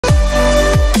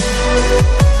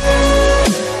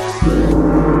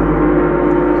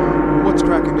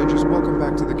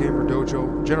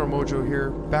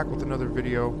back with another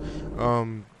video.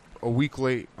 A week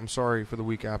late. I'm sorry for the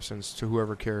week absence to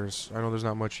whoever cares. I know there's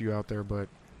not much of you out there, but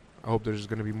I hope there's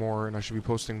going to be more, and I should be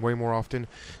posting way more often.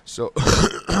 So,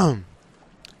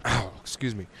 ow,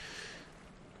 excuse me.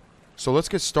 So let's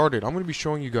get started. I'm going to be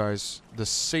showing you guys the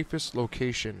safest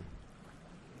location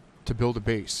to build a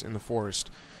base in the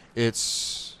forest.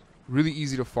 It's really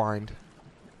easy to find.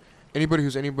 Anybody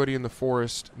who's anybody in the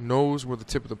forest knows where the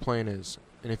tip of the plane is.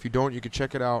 And if you don't, you can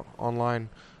check it out online.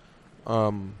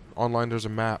 Online there's a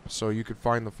map, so you could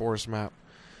find the forest map.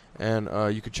 And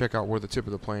you could check out where the tip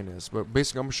of the plane is. But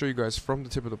basically, I'm going to show you guys from the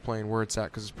tip of the plane where it's at,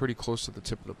 because it's pretty close to the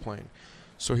tip of the plane.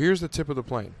 So here's the tip of the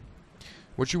plane.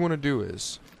 What you want to do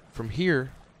is, from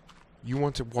here, you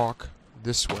want to walk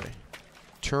this way.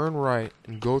 Turn right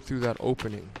and go through that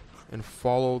opening and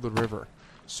follow the river.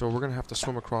 So we're going to have to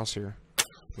swim across here. I'm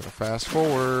going to fast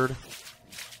forward.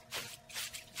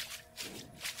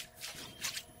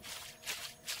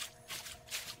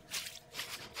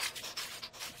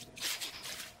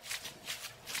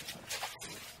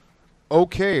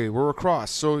 Okay, we're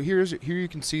across. So here you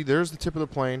can see there's the tip of the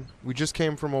plane. We just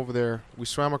came from over there. We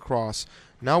swam across.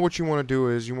 Now what you want to do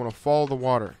is you want to follow the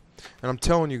water. And I'm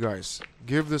telling you guys,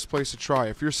 give this place a try.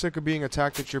 If you're sick of being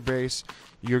attacked at your base,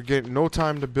 you're getting no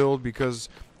time to build because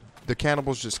the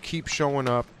cannibals just keep showing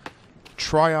up.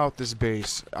 Try out this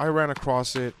base. I ran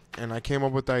across it and I came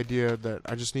up with the idea that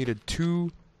I just needed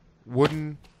 2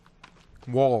 wooden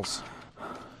walls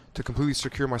to completely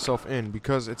secure myself in,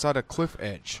 because it's at a cliff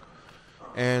edge.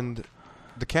 And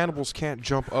the cannibals can't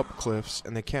jump up cliffs,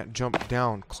 and they can't jump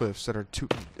down cliffs that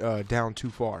are down too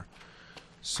far.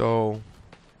 So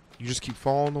you just keep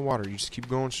following the water. You just keep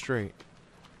going straight.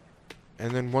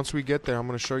 And then once we get there, I'm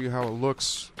going to show you how it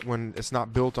looks when it's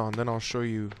not built on. Then I'll show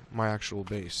you my actual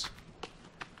base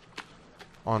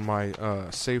on my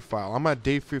save file. I'm at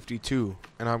day 52,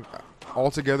 and I'm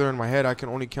altogether in my head I can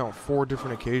only count 4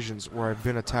 different occasions where I've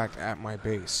been attacked at my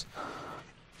base.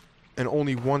 And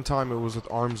only one time it was with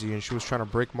Armsy, and she was trying to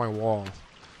break my wall.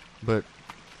 But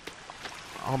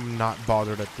I'm not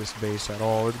bothered at this base at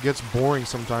all. It gets boring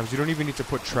sometimes. You don't even need to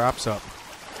put traps up.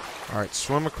 Alright,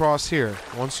 swim across here.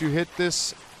 Once you hit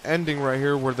this ending right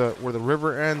here where the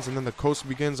river ends and then the coast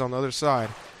begins on the other side,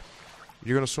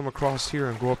 you're going to swim across here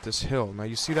and go up this hill. Now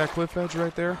you see that cliff edge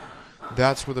right there?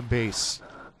 That's where the base,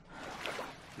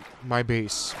 my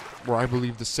base, where I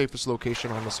believe the safest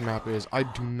location on this map is. I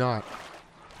do not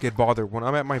get bothered. When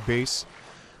I'm at my base,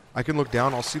 I can look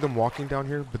down, I'll see them walking down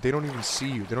here, but they don't even see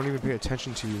you. They don't even pay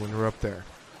attention to you when you're up there.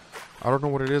 I don't know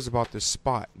what it is about this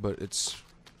spot, but it's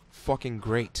fucking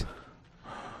great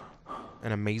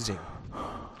and amazing.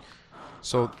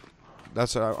 So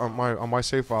that's on my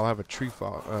save file. I have a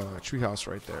tree house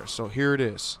right there. So here it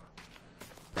is.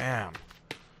 Bam.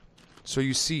 So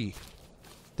you see,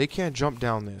 they can't jump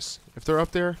down this. If they're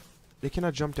up there, they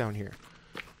cannot jump down here.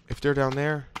 If they're down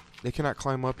there, they cannot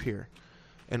climb up here.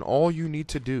 And all you need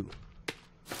to do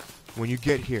when you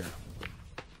get here,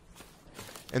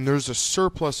 and there's a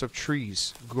surplus of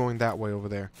trees going that way over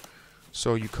there.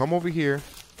 So you come over here,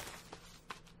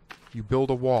 you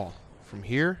build a wall from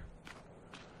here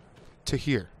to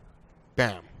here.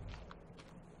 Bam.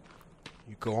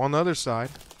 You go on the other side.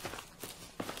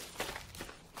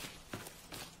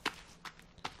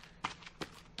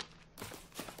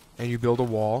 And you build a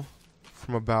wall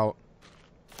from about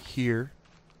here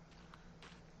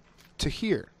to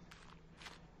here.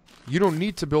 You don't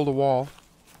need to build a wall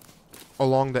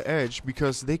along the edge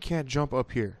because they can't jump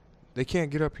up here. They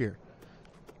can't get up here.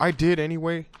 I did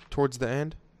anyway towards the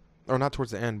end, or not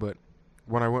towards the end, but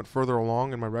when I went further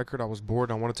along in my record, I was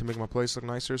bored and I wanted to make my place look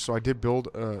nicer, so I did build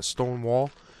a stone wall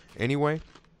anyway,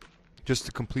 just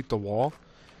to complete the wall,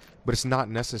 but it's not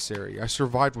necessary. I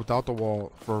survived without the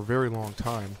wall for a very long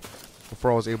time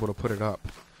before I was able to put it up.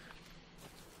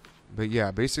 But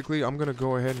yeah, basically, I'm gonna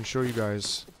go ahead and show you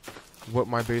guys what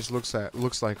my base looks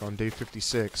like on day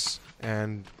 56,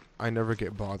 and I never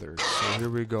get bothered. So here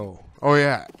we go. Oh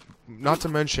yeah, not to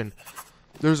mention,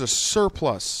 there's a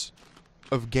surplus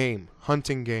of game,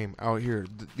 hunting game out here.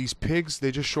 These pigs,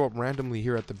 they just show up randomly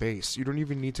here at the base. You don't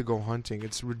even need to go hunting.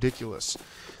 It's ridiculous.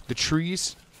 The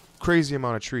trees, crazy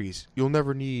amount of trees. You'll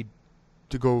never need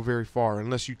to go very far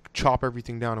unless you chop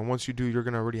everything down, and once you do, you're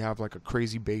gonna already have like a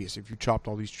crazy base if you chopped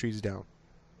all these trees down.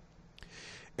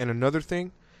 And another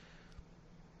thing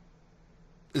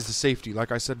is the safety.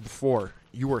 Like I said before,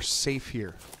 you are safe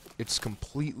here. It's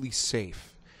completely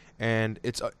safe, and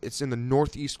it's in the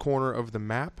northeast corner of the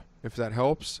map, if that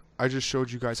helps. I just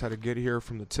showed you guys how to get here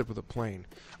from the tip of the plane.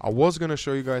 I was gonna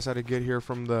show you guys how to get here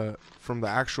from the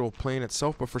actual plane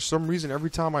itself, but for some reason every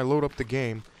time I load up the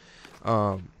game,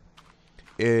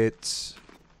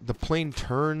 the plane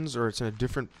turns, or it's in a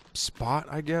different spot,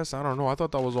 I guess. I don't know. I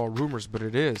thought that was all rumors, but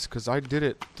it is, because I did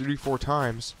it 3-4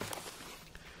 times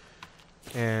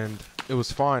and it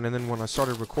was fine, and then when I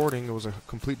started recording it was a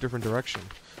complete different direction.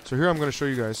 So here I'm going to show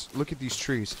you guys. Look at these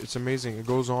trees. It's amazing. It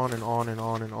goes on and on and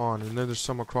on and on, and then there's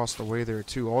some across the way there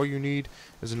too. All you need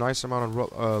is a nice amount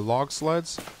of log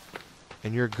sleds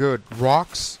and you're good.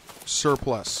 Rocks,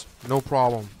 surplus, no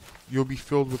problem. You'll be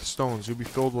filled with stones. You'll be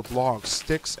filled with logs.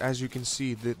 Sticks, as you can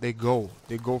see, they go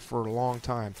for a long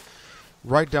time.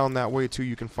 Right down that way too,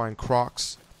 you can find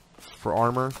crocs for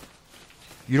armor.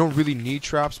 You don't really need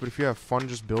traps, but if you have fun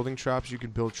just building traps, you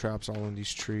can build traps all in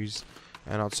these trees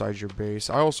and outside your base.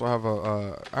 I also have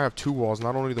I have 2 walls.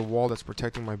 Not only the wall that's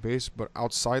protecting my base, but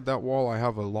outside that wall I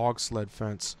have a log sled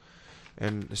fence,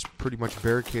 and it's pretty much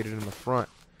barricaded in the front.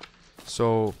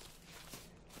 So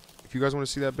if you guys want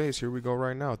to see that base, here we go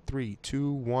right now. 3,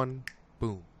 2, 1,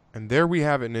 boom. And there we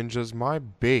have it, ninjas. My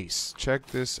base. Check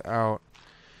this out.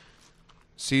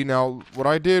 See, now what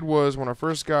I did was, when I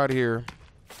first got here,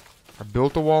 I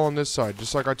built a wall on this side,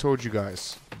 just like I told you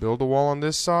guys. Build a wall on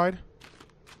this side.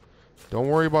 Don't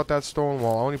worry about that stone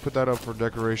wall. I only put that up for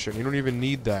decoration. You don't even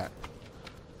need that.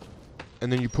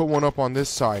 And then you put one up on this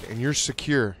side, and you're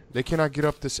secure. They cannot get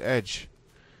up this edge.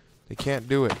 They can't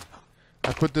do it.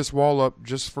 I put this wall up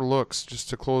just for looks, just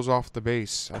to close off the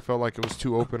base. I felt like it was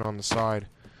too open on the side.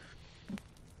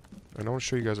 And I want to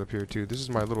show you guys up here too. This is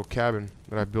my little cabin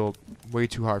that I built way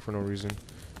too high for no reason.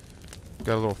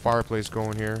 Got a little fireplace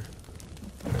going here.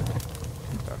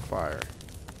 That fire.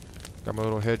 Got my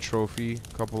little head trophy,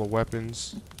 a couple of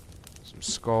weapons, some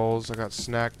skulls. I got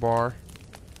snack bar,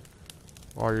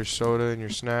 all your soda and your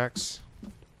snacks.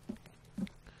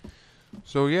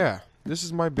 So yeah, this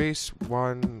is my base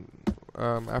one.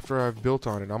 After I've built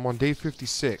on it, I'm on day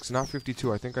 56, not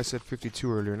 52. I think I said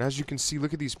 52 earlier. And as you can see,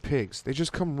 look at these pigs. They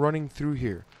just come running through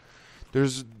here.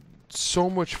 There's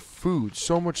so much food,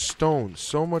 so much stone,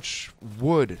 so much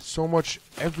wood, so much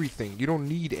everything. You don't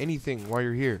need anything while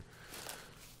you're here.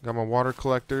 Got my water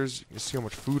collectors. You can see how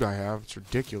much food I have. It's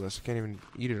ridiculous. I can't even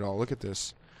eat it all. Look at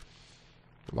this.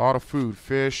 A lot of food,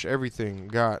 fish, everything.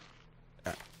 Got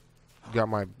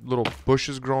my little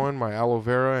bushes growing, my aloe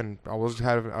vera, and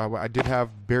I did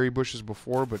have berry bushes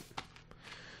before, but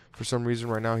for some reason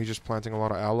right now he's just planting a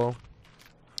lot of aloe.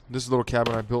 This little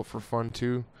cabin I built for fun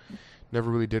too. Never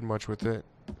really did much with it.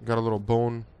 Got a little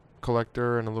bone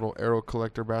collector and a little arrow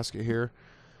collector basket here.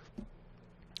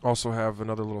 Also have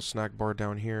another little snack bar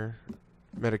down here.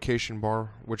 Medication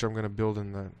bar, which I'm going to build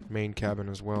in the main cabin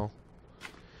as well.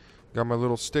 Got my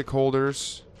little stick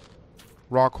holders,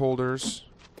 rock holders.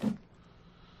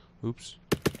 Oops.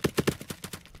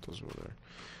 Put those over there.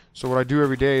 So what I do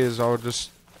every day is I'll just,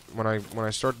 when I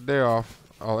start the day off,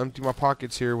 I'll empty my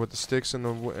pockets here with the sticks and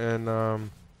the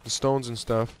stones and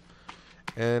stuff,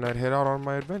 and I'd head out on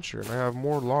my adventure. And I have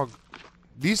more log.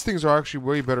 These things are actually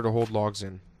way better to hold logs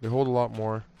in. They hold a lot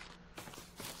more.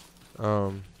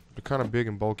 They're kind of big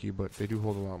and bulky, but they do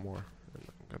hold a lot more.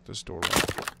 Got this door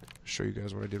right. Show you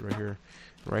guys what I did right here.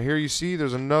 Right here, you see,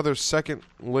 there's another second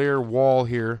layer wall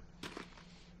here,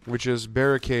 which is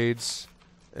barricades,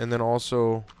 and then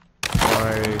also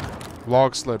my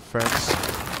log sled fence.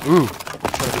 Ooh, I'm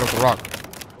trying to get off the rock.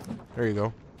 There you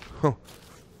go. That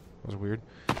was weird.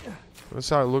 That's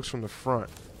how it looks from the front.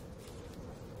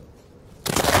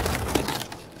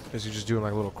 As you just doing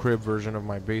like a little crib version of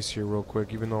my base here real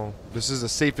quick, even though this is the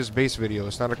safest base video.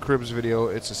 It's not a cribs video,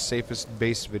 it's a safest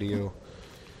base video.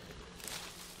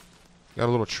 Got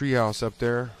a little tree house up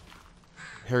there.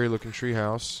 Hairy looking tree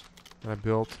house that I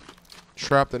built.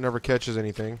 Trap that never catches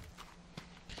anything.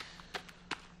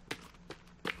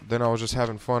 Then I was just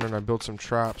having fun and I built some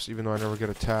traps even though I never get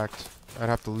attacked. I'd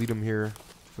have to lead them here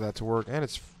for that to work, and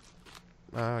it's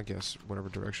I guess whatever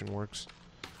direction works.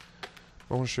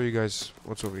 I want to show you guys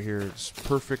what's over here. It's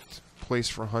perfect place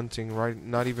for hunting, right?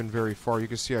 Not even very far. You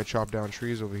can see I chopped down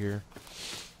trees over here.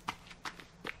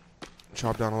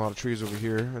 Chopped down a lot of trees over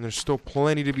here, and there's still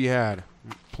plenty to be had.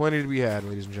 Plenty to be had,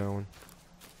 ladies and gentlemen.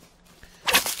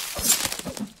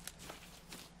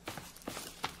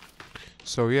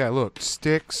 So yeah, look,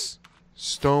 sticks,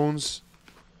 stones,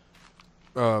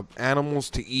 animals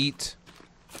to eat,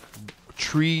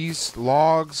 trees,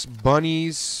 logs,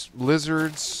 bunnies,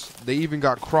 lizards. They even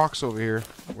got crocs over here,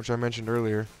 which I mentioned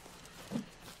earlier.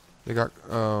 They got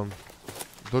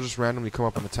they'll just randomly come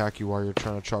up and attack you while you're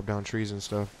trying to chop down trees and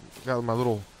stuff. Got my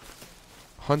little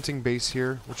hunting base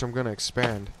here, which I'm gonna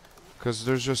expand because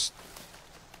there's just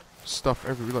stuff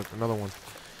everywhere. Look, another one.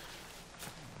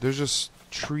 There's just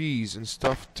trees and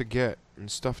stuff to get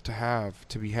and stuff to have,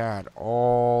 to be had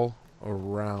all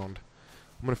around.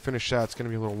 I'm gonna finish that. It's gonna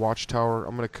be a little watchtower.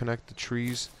 I'm gonna connect the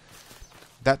trees.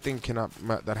 That thing cannot,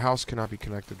 that house cannot be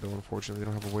connected though, unfortunately.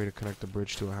 They don't have a way to connect the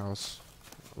bridge to a house.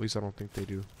 At least I don't think they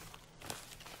do.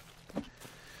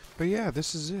 But yeah,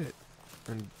 this is it.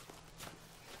 And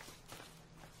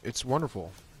it's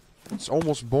wonderful. It's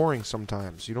almost boring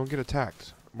sometimes. You don't get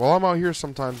attacked. While I'm out here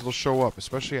sometimes they'll show up,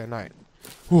 especially at night.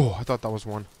 Whoa, I thought that was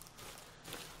one.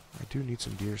 I do need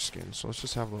some deer skin, so let's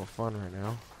just have a little fun right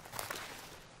now.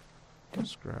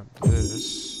 Let's grab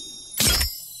this.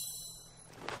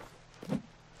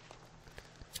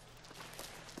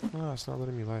 Oh, it's not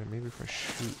letting me light it. Maybe if I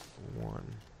shoot one.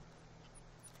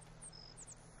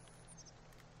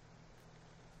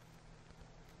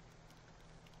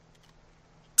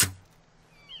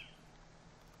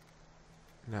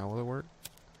 Now will it work?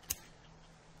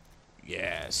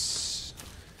 Yes.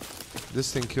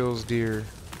 This thing kills deer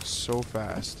so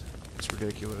fast. It's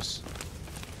ridiculous.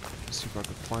 Let's see if I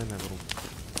can find that little...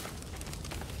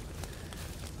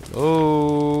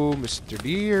 Hello, Mr.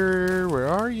 Deer. Where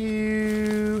are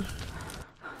you?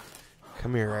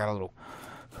 Come here. I got a little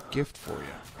gift for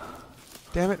you.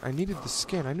 Damn it. I needed the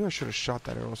skin. I knew I should have shot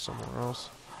that arrow somewhere else.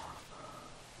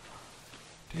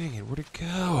 Dang it. Where'd it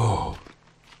go?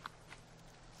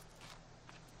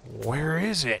 Where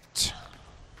is it?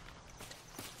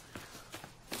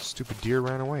 Stupid deer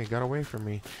ran away. Got away from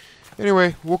me.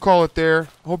 Anyway, we'll call it there.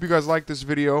 Hope you guys like this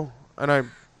video. And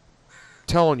I'm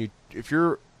telling you, if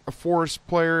you're a forest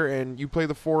player and you play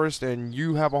the forest and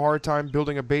you have a hard time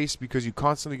building a base because you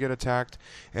constantly get attacked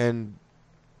and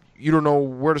you don't know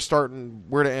where to start and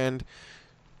where to end,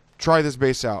 try this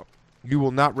base out. You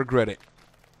will not regret it.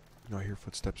 You know, I hear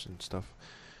footsteps and stuff.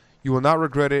 You will not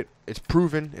regret it. It's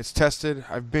proven. It's tested.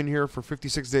 I've been here for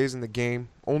 56 days in the game.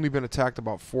 Only been attacked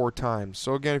about 4 times.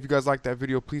 So again, if you guys like that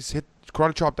video, please hit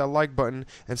karate chop that like button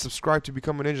and subscribe to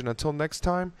become a ninja. And until next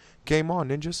time, game on,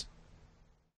 ninjas.